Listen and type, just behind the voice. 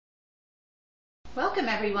Welcome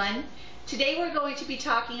everyone. Today we're going to be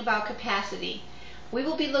talking about capacity. We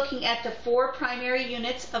will be looking at the 4 primary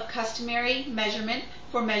units of customary measurement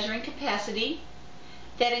for measuring capacity.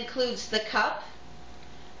 That includes the cup,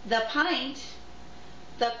 the pint,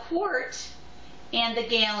 the quart, and the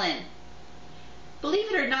gallon.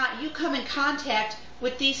 Believe it or not, you come in contact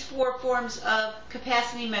with these 4 forms of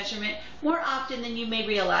capacity measurement more often than you may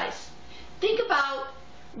realize. Think about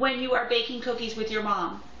when you are baking cookies with your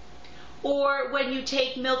mom, or when you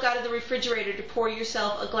take milk out of the refrigerator to pour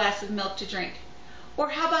yourself a glass of milk to drink. Or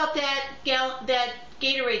how about that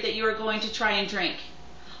Gatorade that you are going to try and drink?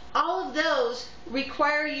 All of those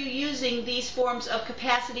require you using these forms of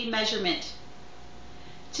capacity measurement.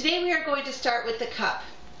 Today we are going to start with the cup.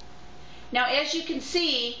 Now, as you can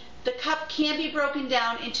see, the cup can be broken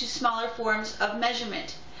down into smaller forms of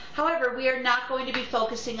measurement. However, we are not going to be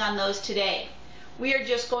focusing on those today. We are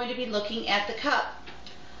just going to be looking at the cup.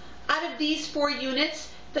 Out of these 4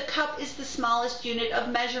 units, the cup is the smallest unit of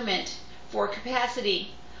measurement for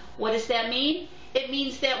capacity. What does that mean? It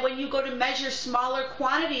means that when you go to measure smaller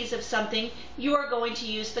quantities of something, you are going to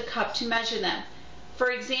use the cup to measure them.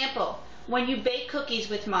 For example, when you bake cookies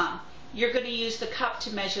with mom, you're going to use the cup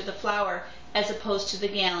to measure the flour as opposed to the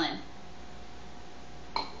gallon.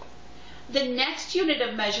 The next unit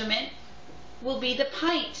of measurement will be the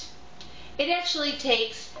pint. It actually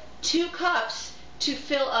takes 2 cups to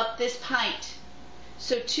fill up this pint.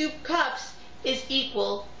 So 2 cups is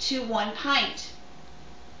equal to 1 pint.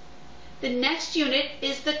 The next unit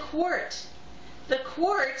is the quart. The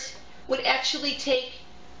quart would actually take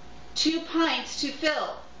 2 pints to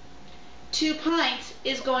fill. 2 pints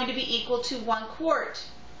is going to be equal to 1 quart.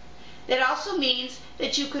 That also means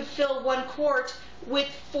that you could fill 1 quart with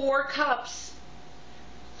 4 cups.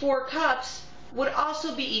 4 cups would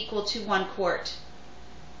also be equal to 1 quart.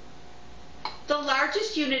 The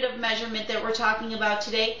largest unit of measurement that we're talking about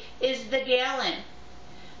today is the gallon.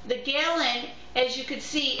 The gallon, as you can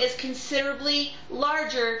see, is considerably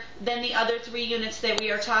larger than the other 3 units that we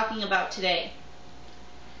are talking about today.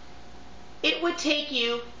 It would take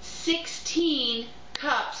you 16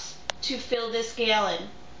 cups to fill this gallon.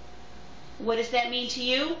 What does that mean to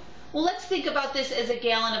you? Well, let's think about this as a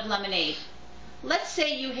gallon of lemonade. Let's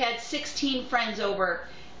say you had 16 friends over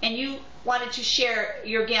and you wanted to share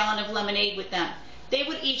your gallon of lemonade with them. They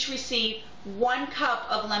would each receive 1 cup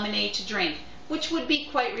of lemonade to drink, which would be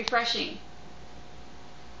quite refreshing.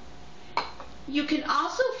 You can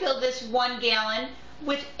also fill this 1 gallon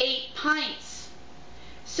with 8 pints.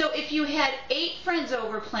 So if you had 8 friends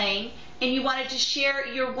over playing and you wanted to share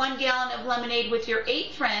your 1 gallon of lemonade with your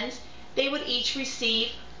 8 friends, they would each receive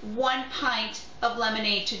 1 pint of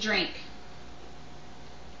lemonade to drink.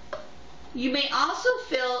 You may also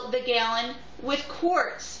fill the gallon with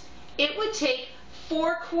quarts. It would take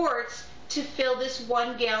 4 quarts to fill this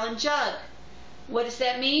 1 gallon jug. What does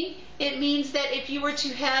that mean? It means that if you were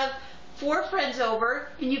to have 4 friends over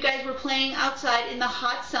and you guys were playing outside in the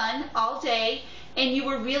hot sun all day and you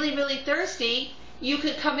were really thirsty, you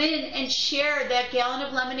could come in and share that gallon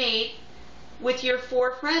of lemonade with your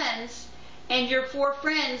 4 friends, and your 4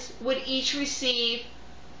 friends would each receive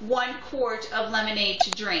 1 quart of lemonade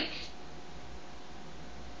to drink.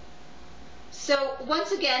 So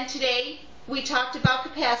once again, today we talked about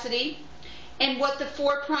capacity and what the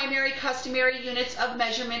 4 primary customary units of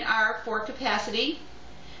measurement are for capacity.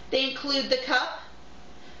 They include the cup,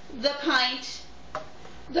 the pint,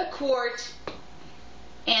 the quart,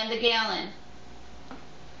 and the gallon.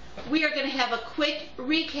 We are going to have a quick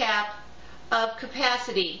recap of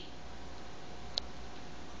capacity.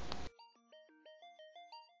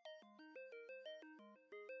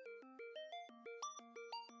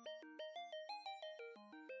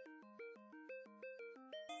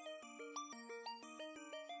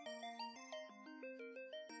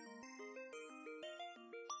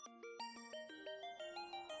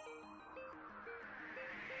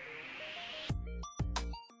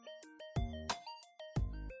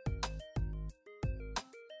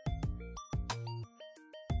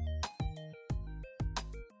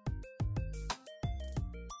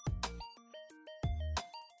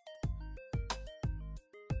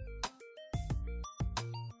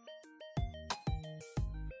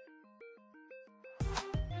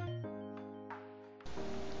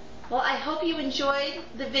 Well, I hope you enjoyed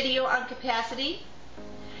the video on capacity.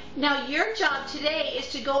 Now your job today is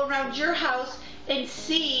to go around your house and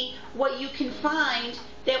see what you can find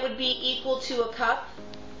that would be equal to a cup,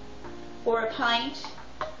 or a pint,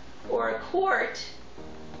 or a quart,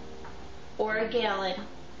 or a gallon.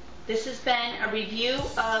 This has been a review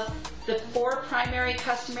of the 4 primary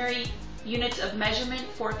customary units of measurement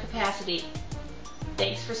for capacity.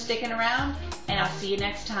 Thanks for sticking around, and I'll see you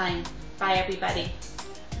next time. Bye, everybody.